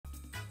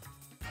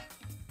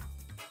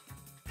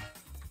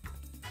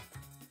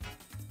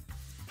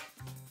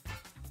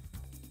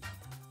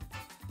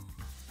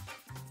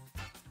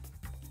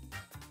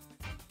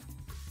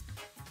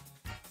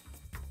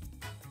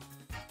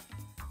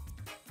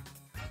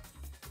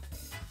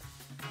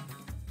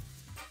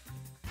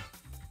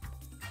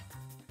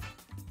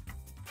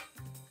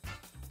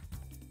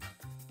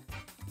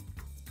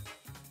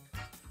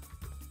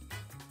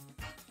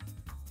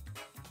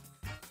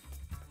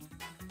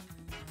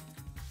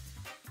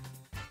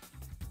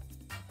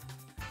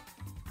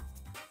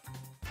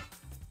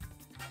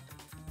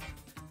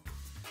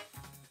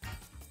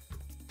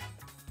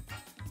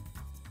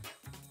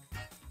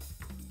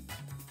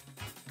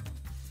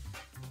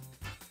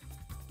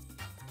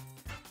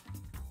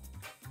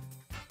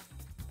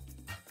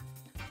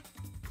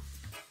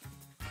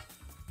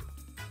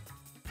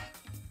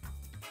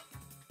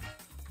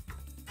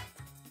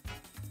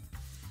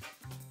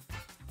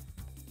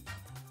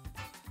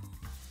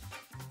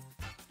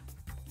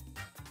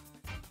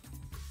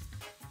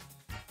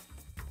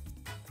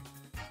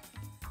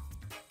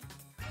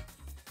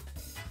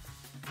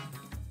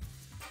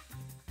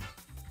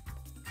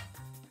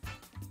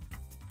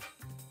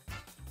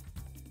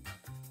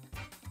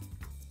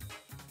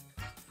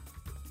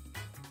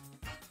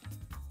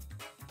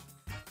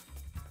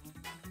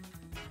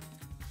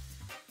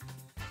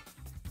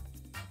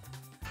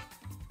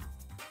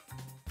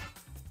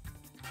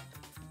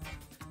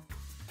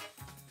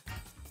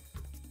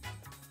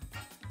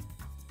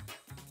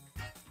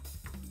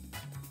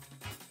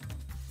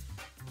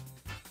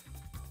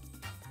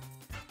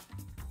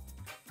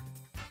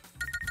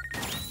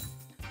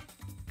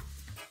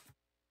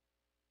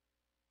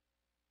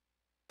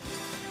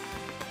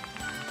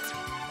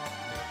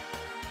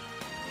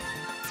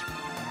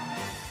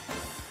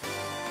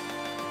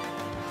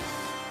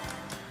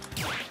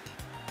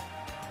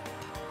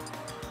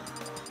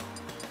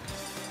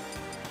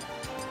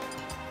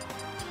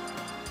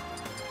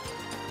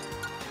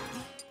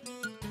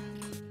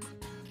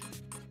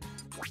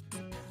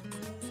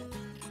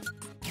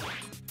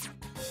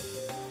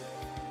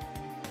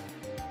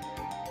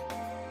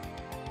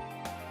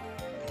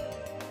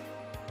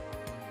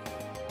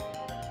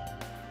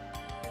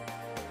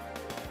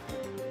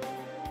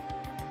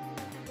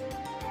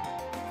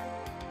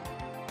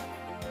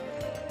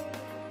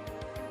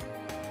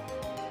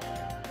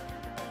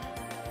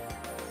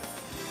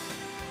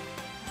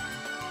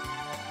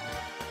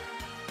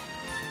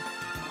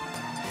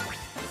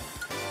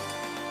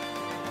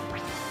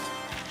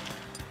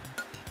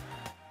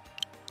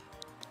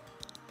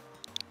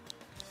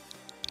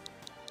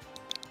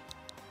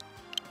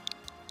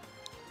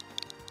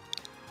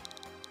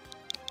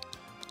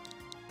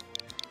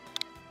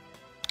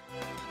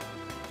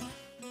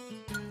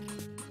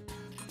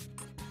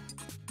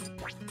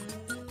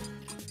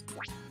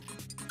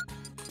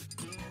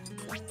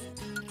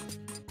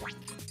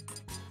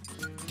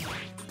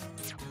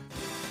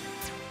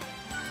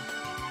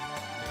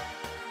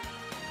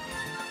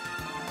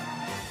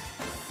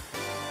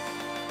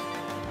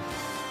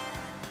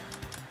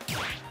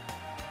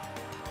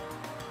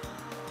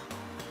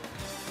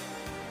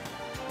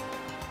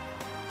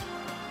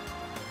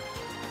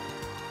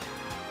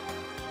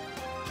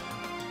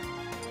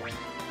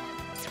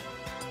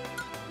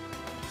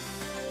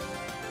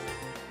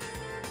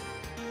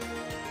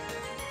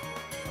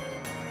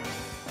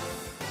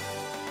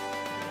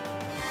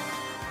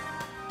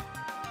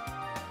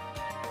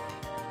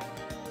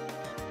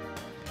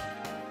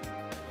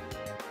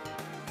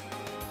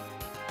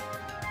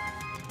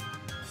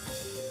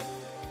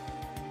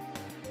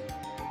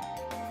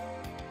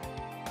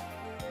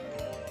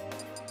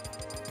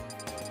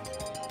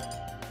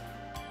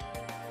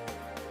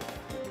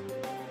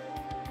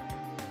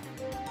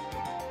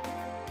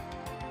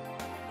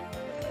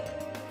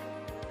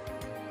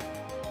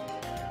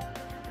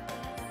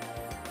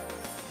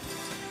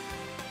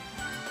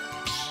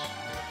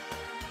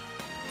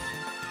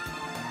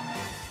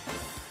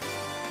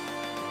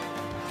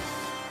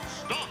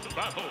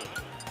Battle.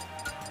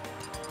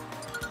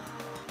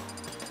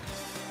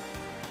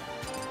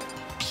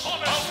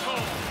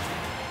 Outcome.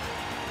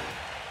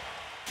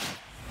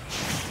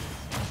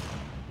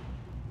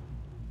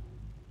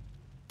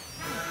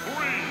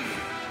 3,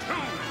 2,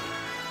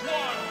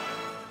 1,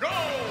 go!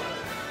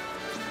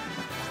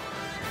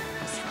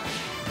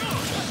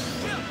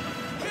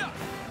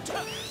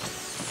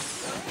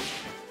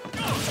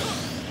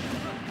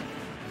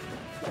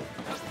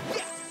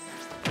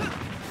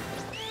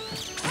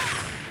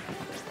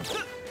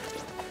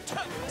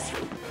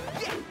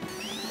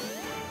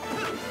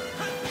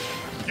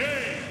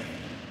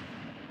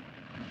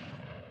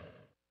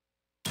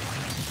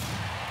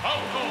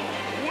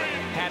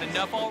 Had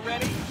enough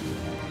already?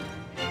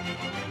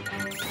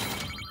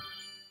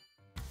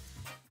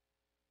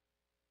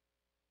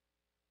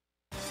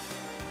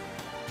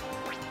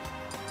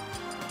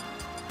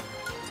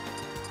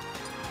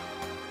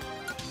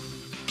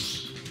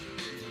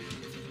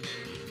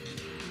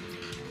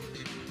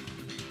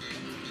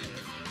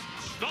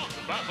 Stop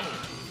battle.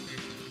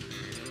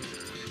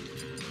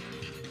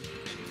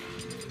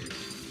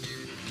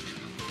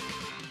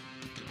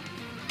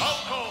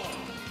 Outcome.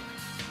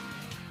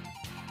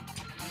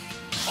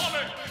 On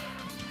it.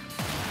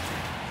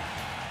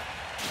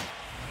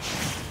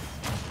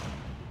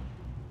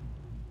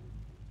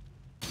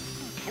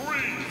 3,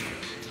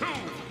 2,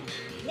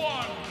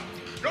 1,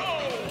 go!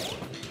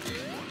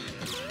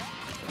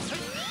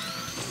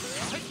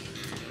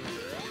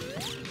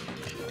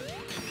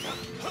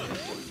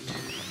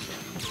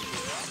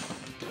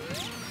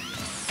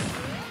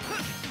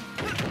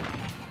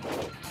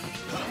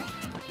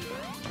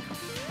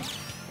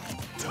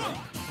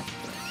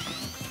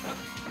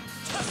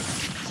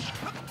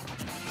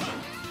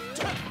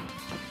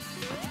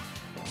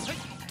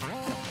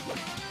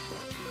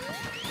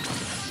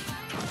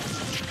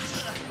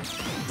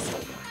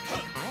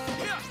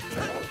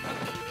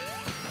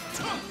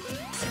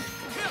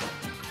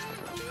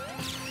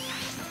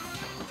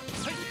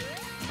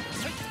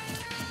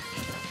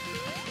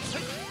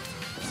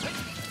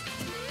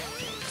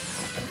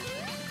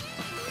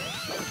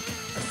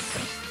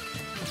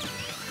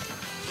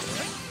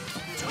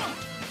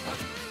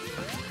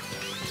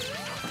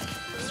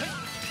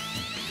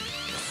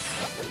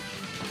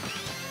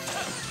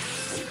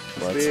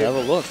 Let's have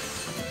a look.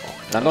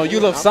 I know you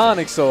love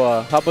Sonic,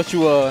 so how about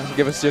you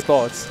give us your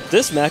thoughts?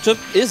 This matchup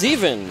is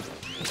even.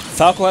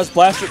 Falco has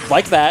Blaster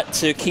like that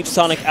to keep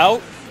Sonic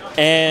out,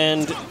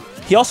 and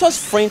he also has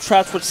frame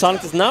traps which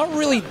Sonic does not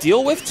really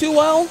deal with too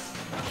well.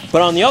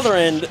 But on the other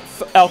end,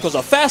 Falco's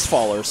a fast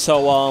faller,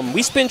 so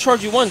we spin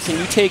charge you once and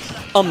you take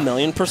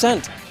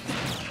 1,000,000%.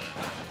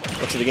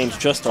 Looks like the game's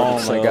just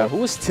started. Oh my god, who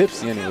was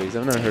Typsy anyways?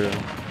 I've never heard of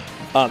him.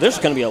 There's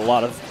going to be a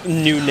lot of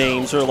new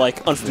names or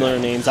like unfamiliar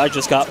names. I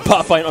just got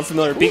popped by an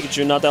unfamiliar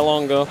Pikachu not that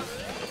long ago.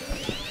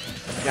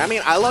 Yeah, I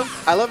mean, I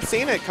love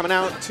seeing it coming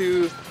out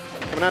to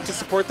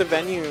support the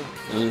venue.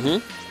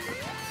 Mm-hmm.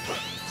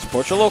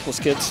 Support your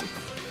locals, kids.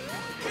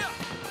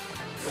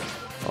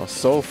 Oh,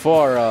 so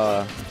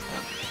far,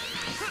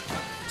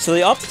 So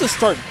they opted to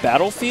start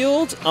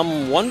Battlefield.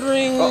 I'm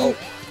wondering. Uh-oh.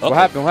 What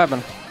happened? What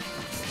happened?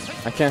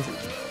 I can't.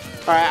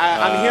 All right,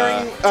 I'm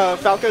hearing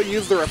Falco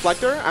use the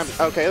reflector.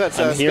 Okay, that's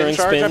a spin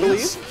charge, spins. I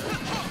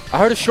believe. I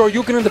heard a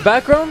Shoryuken in the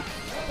background.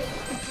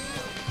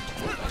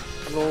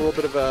 A little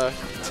bit of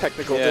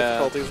technical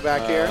difficulties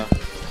back here.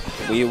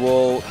 We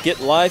will get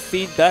live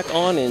feedback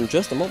on in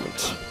just a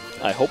moment.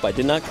 I hope I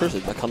did not curse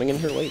it by coming in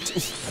here late.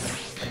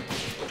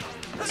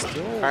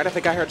 All right, I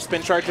think I heard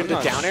spin charge into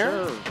down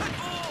air.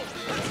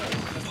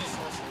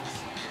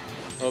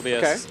 OBS.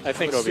 Okay. I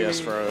think OBS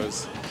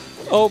froze.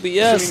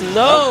 OBS,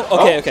 no.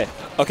 Okay.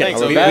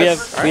 Thanks, We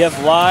OBS.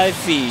 have live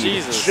feed.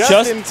 Jesus.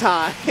 Just in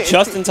time.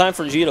 Just in time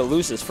for G to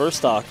lose his first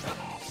stock.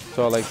 That's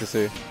all I like to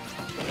see.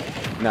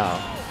 Now,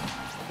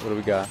 what do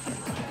we got?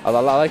 I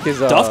like his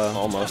Duff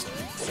almost.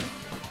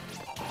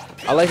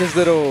 I like his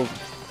little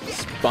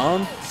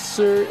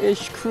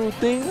sponsor-ish crew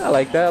thing. I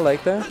like that. I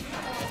like that.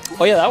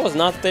 Oh yeah, that was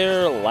not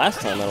there last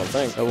time, I don't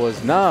think. It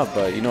was not,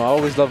 but you know, I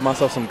always love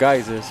myself some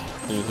geysers.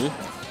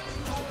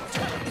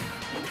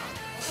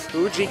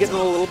 Uji getting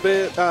a little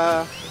bit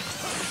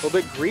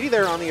greedy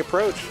there on the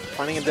approach,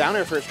 finding a down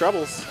air for his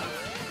troubles.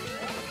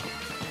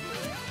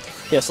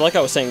 Yeah, so like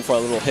I was saying before, a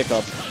little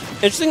hiccup.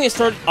 Interesting they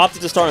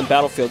opted to start on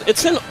Battlefield.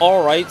 It's an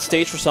alright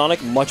stage for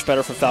Sonic, much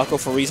better for Falco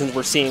for reasons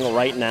we're seeing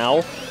right now.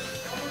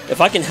 If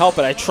I can help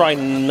it, I try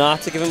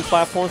not to give him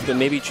platforms, but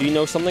maybe G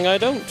knows something I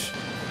don't.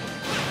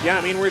 Yeah,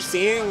 I mean, we're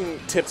seeing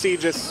Typsy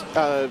just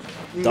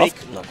make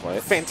Not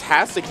quite.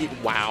 fantastic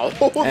wow,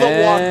 the walk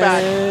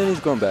back. And he's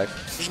going back.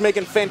 Just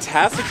making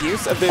fantastic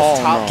use of this Oh,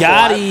 top no.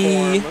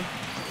 Got-y. platform.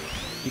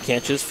 You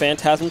can't just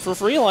Phantasm for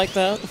free like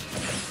that.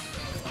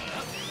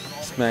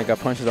 This man got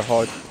punched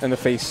in the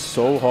face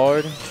so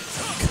hard.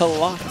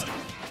 Clocked.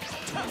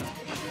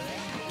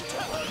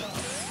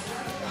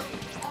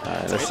 All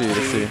right, let's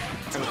see.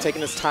 Kind of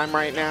taking his time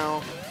right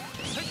now.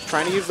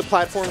 Trying to use the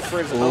platform for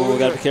his Ooh, own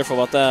gotta be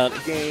careful about that.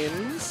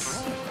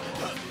 gains.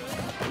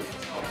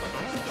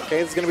 Okay,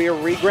 it's going to be a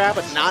regrab,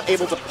 but not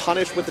able to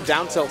punish with the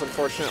down tilt,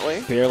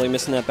 unfortunately. Barely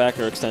missing that back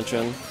air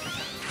extension.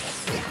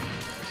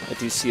 I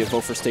do see a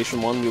vote for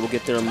Station 1. We will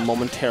get there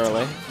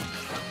momentarily.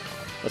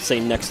 Let's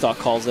say next stock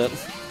calls it.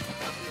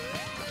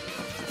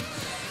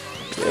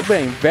 They're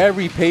being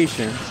very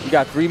patient. You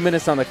got 3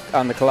 minutes on the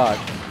clock.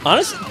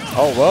 Honestly,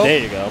 Oh well. there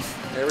you go.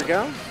 There we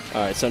go.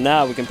 All right, so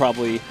now we can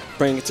probably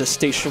bring it to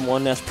Station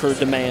 1 as per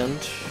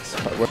demand.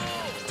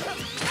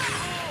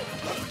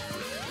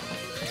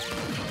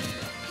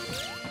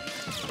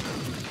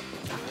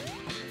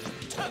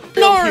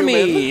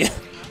 Normie!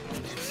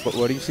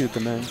 What do you see the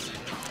demands?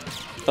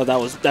 Oh,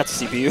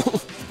 that's CPU.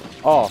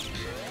 Oh. All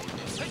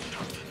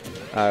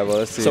right, well,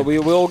 let's see. So we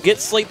will get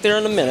Slate there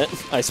in a minute,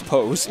 I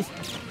suppose.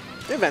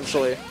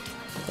 Eventually.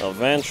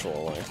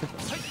 Eventually.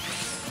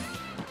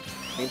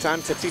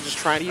 Meantime, Tipsy just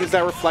trying to use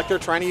that reflector,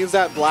 trying to use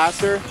that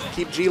blaster,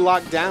 keep G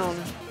locked down.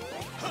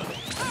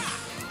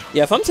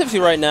 Yeah, if I'm Tipsy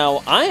right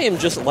now, I am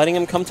just letting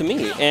him come to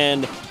me.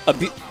 And oh,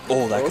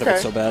 that could have been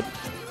so bad.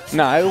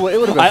 Nah, it would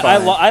have been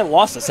fine. I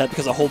lost the set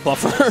because of whole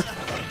buffer.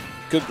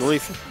 Good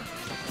grief.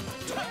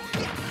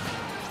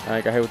 All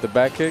right, got hit with the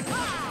back kick.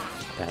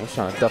 Damn, I was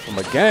trying to duff him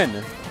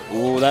again.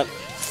 Ooh, that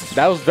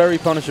was very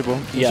punishable.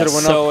 You yeah, should've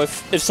went so up.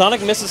 if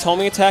Sonic misses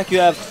homing attack, you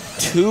have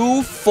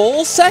 2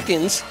 full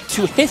seconds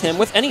to hit him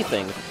with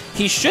anything.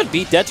 He should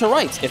be dead to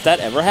rights if that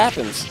ever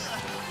happens.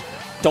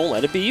 Don't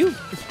let it be you.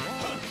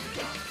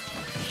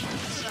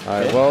 All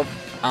right, well,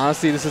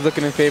 honestly, this is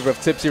looking in favor of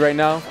Tipsy right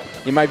now.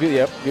 He might be,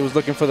 yep, he was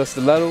looking for the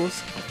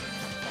stilettos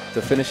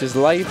to finish his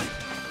life.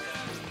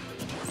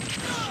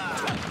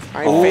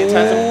 All right,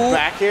 Phantasm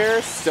back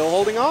air, still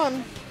holding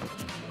on.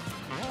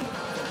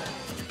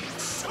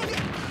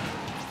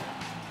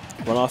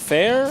 Run off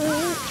fair?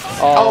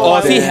 Oh,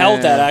 If he damn.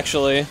 held that,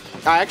 actually.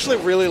 I actually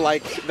really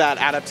like that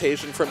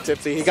adaptation from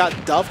Tipsy. He got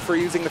duffed for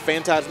using the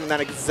Phantasm in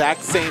that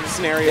exact same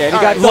scenario. Yeah, and he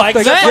All got right, Like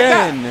duffed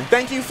that? again.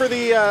 Thank you for the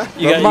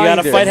You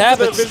gotta fight for the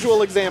habits.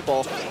 visual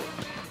example.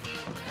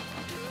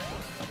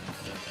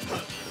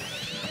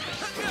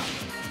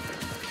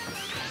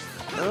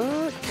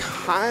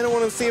 Kind of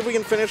want to see if we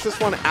can finish this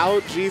one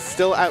out. G's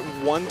still at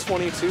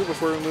 122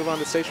 before we move on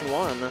to Station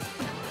 1.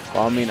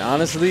 Well, I mean,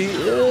 honestly,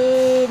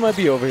 it might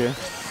be over here.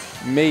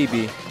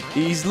 Maybe.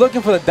 He's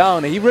looking for the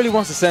down, and he really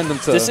wants to send him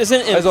to... This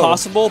isn't It's over.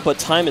 impossible, but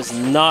time is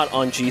not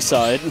on G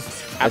side.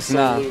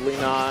 Absolutely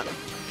not.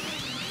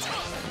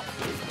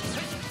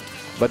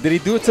 But did he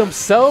do it to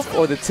himself,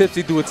 or did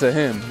Tipsy do it to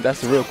him?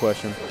 That's the real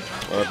question.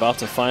 We're about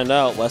to find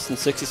out. Less than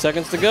 60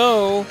 seconds to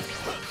go.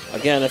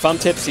 Again, if I'm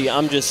Tipsy,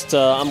 I'm just,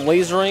 I'm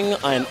lasering,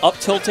 I'm up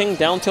tilting,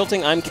 down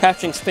tilting, I'm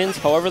catching spins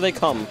however they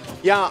come.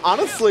 Yeah,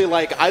 honestly,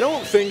 like, I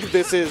don't think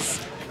this is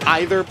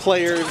either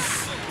player's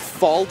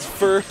fault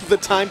for the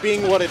time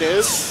being what it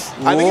is.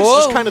 I think it's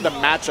just Whoa. kind of the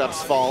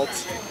matchup's fault.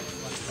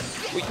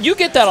 You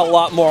get that a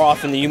lot more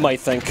often than you might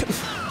think.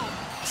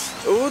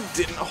 Ooh,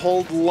 didn't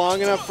hold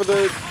long enough for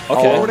the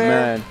Okay. forward air.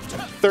 man.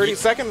 30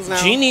 seconds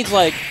now. G needs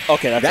like,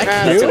 okay, that's it.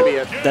 That's That's gonna it. be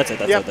it. That's it.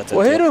 That's Yep. it. That's it.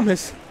 What hit him?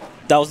 His...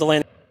 That was the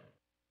landing.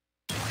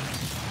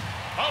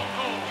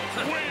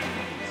 Falco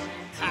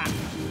wins.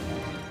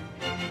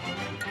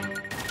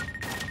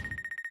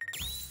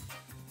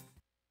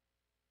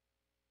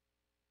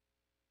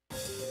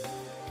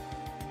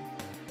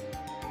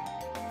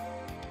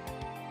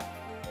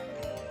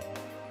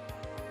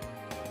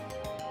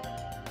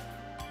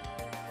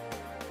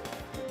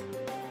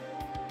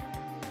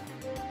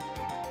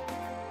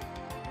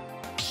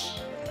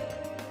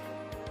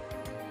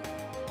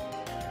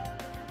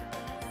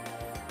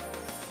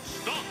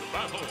 Start the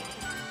battle.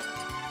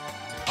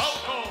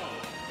 Falco.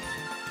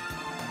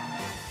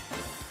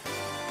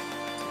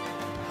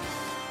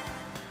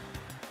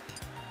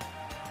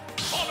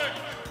 Sonic.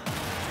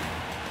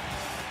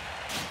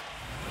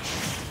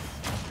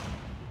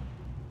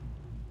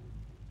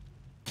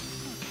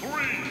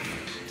 Three,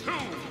 two,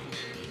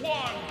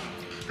 one,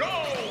 go!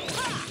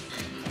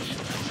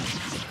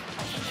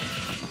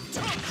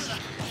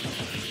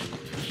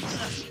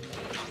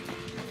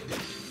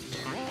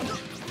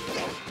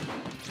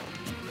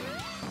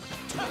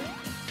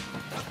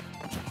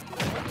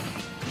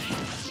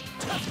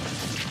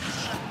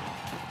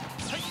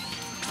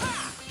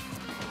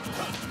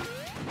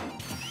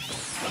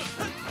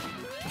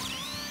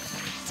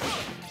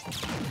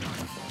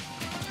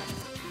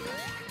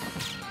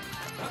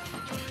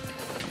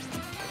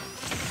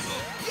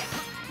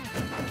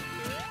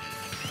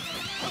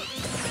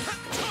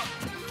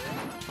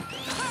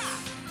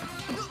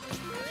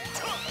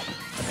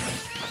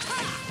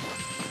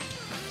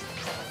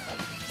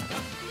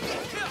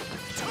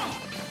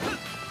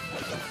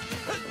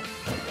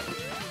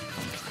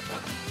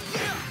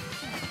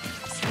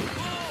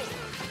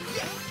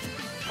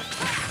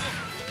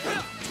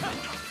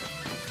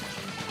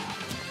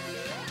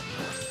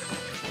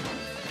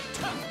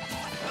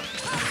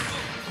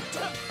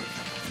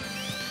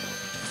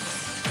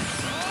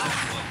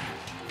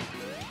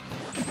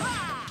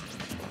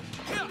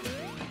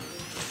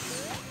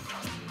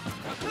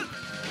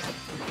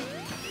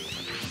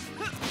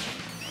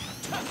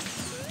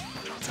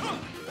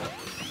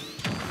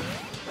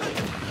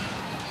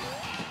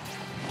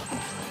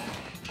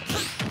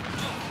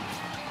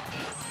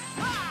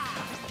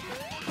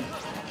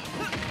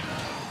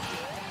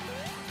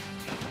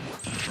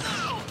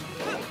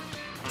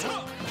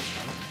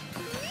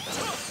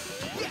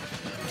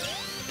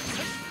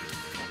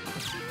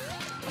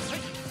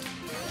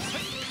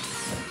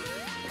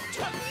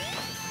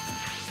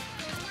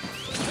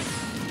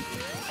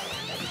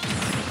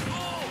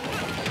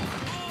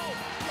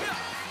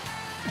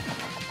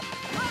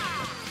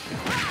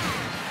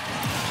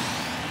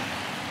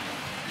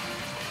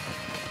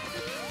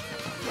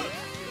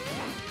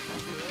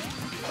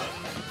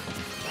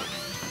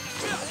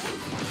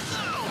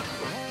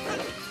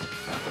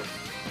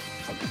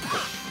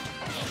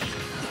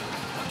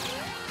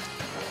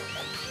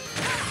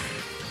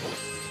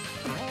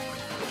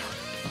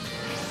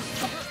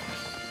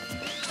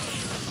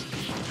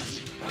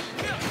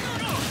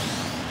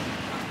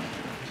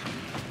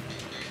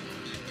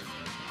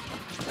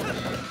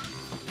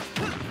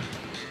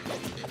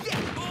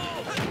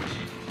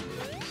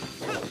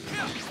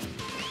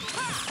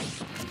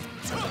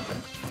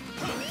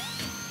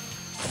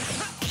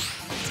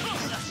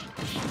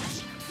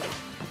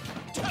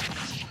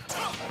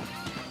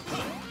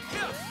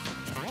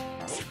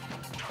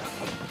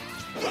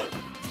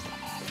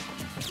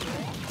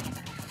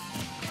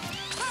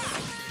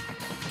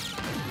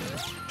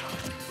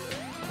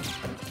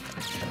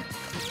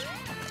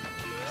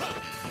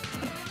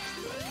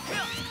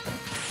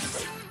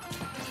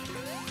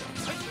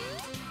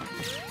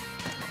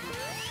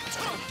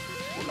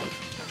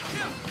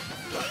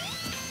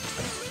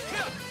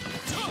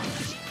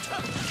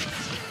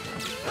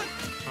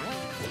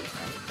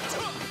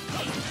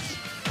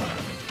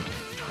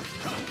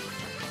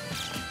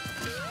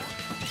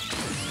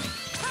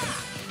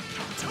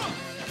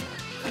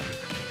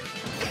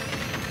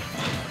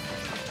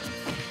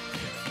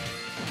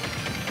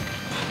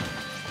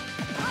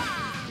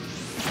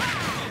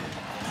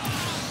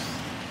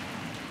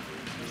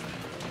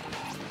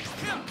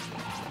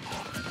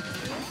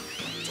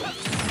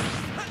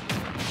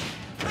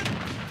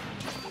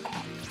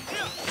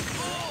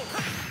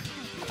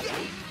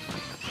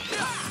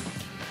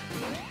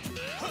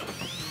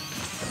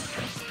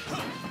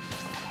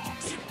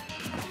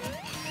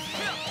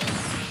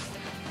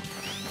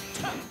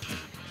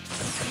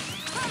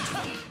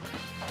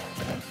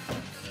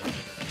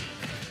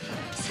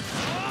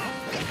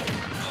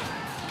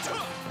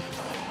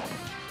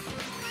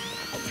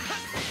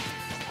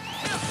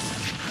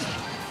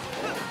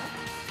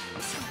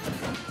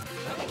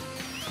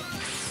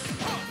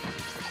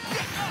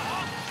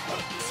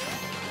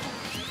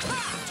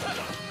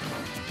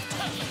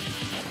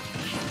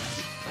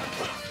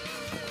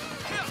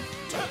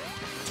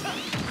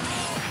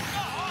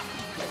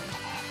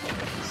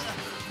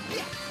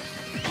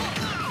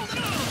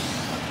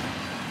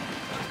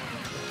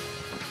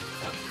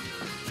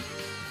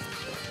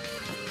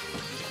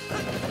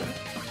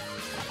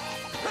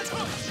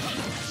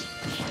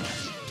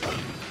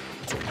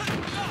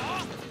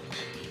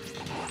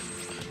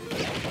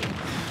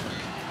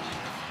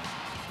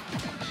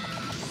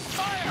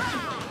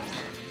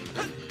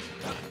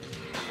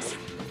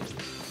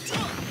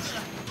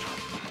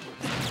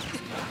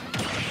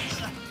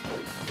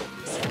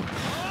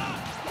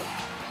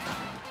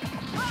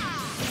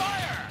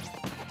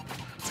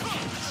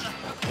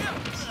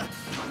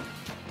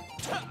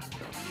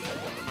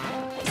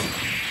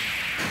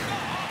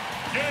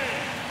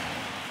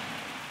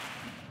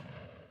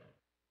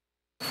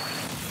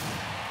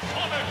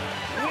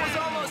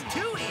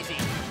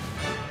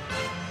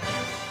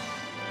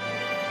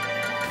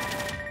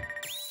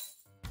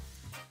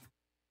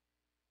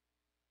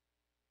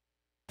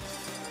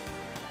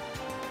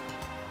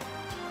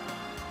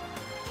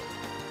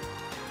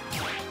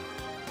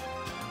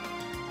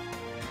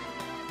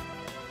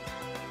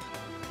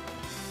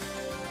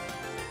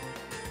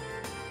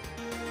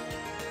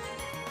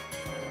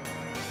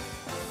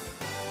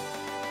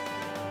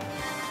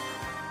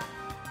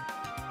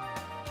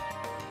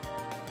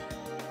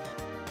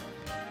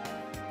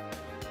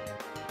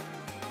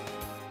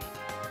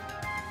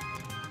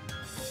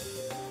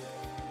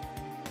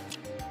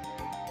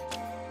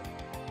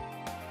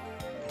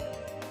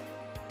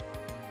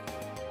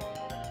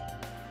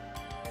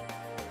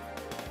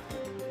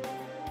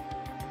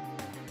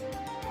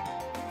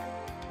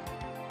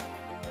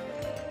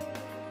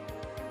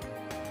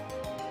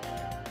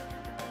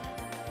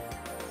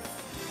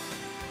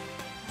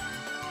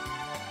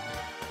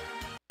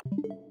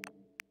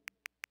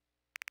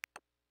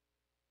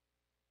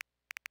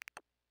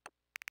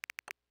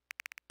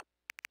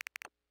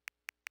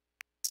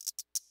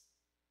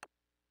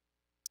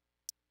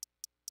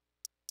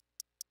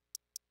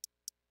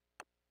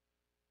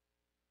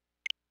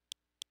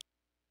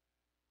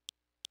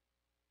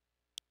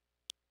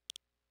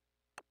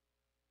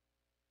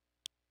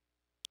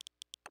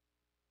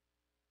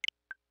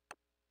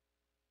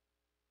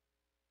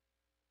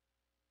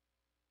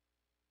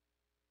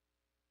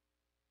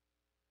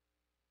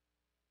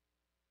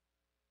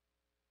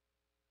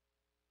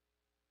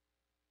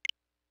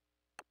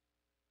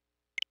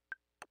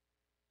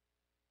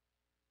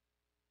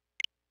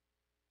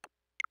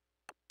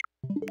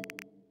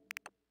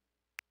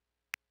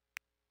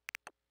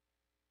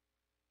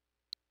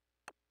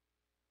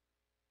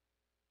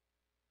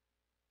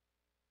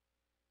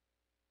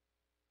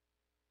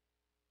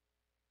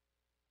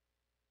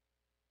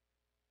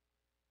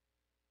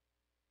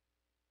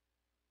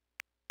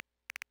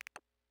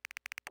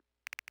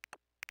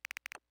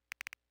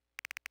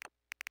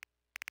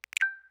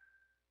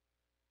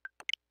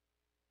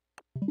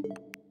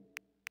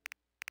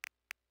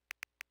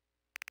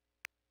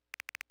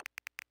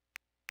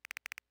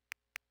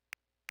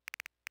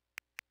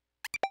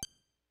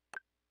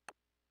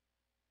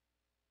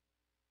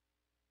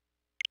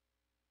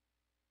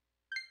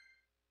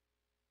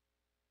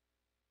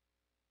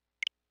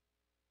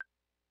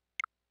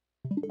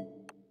 Start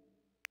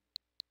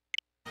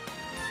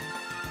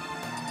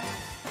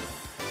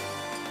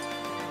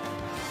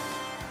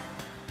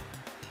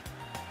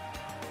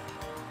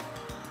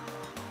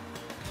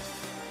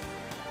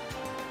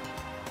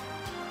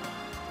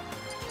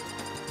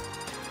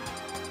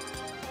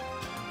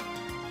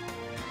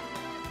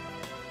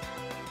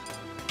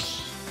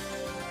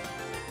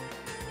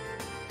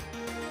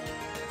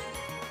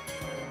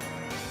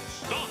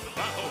the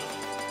battle.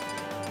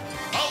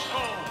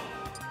 Outcome.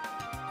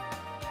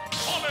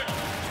 Sonic.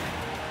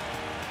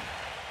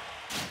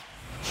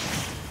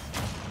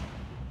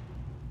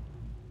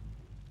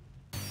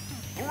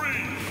 3,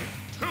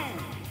 2,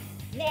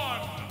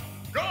 1.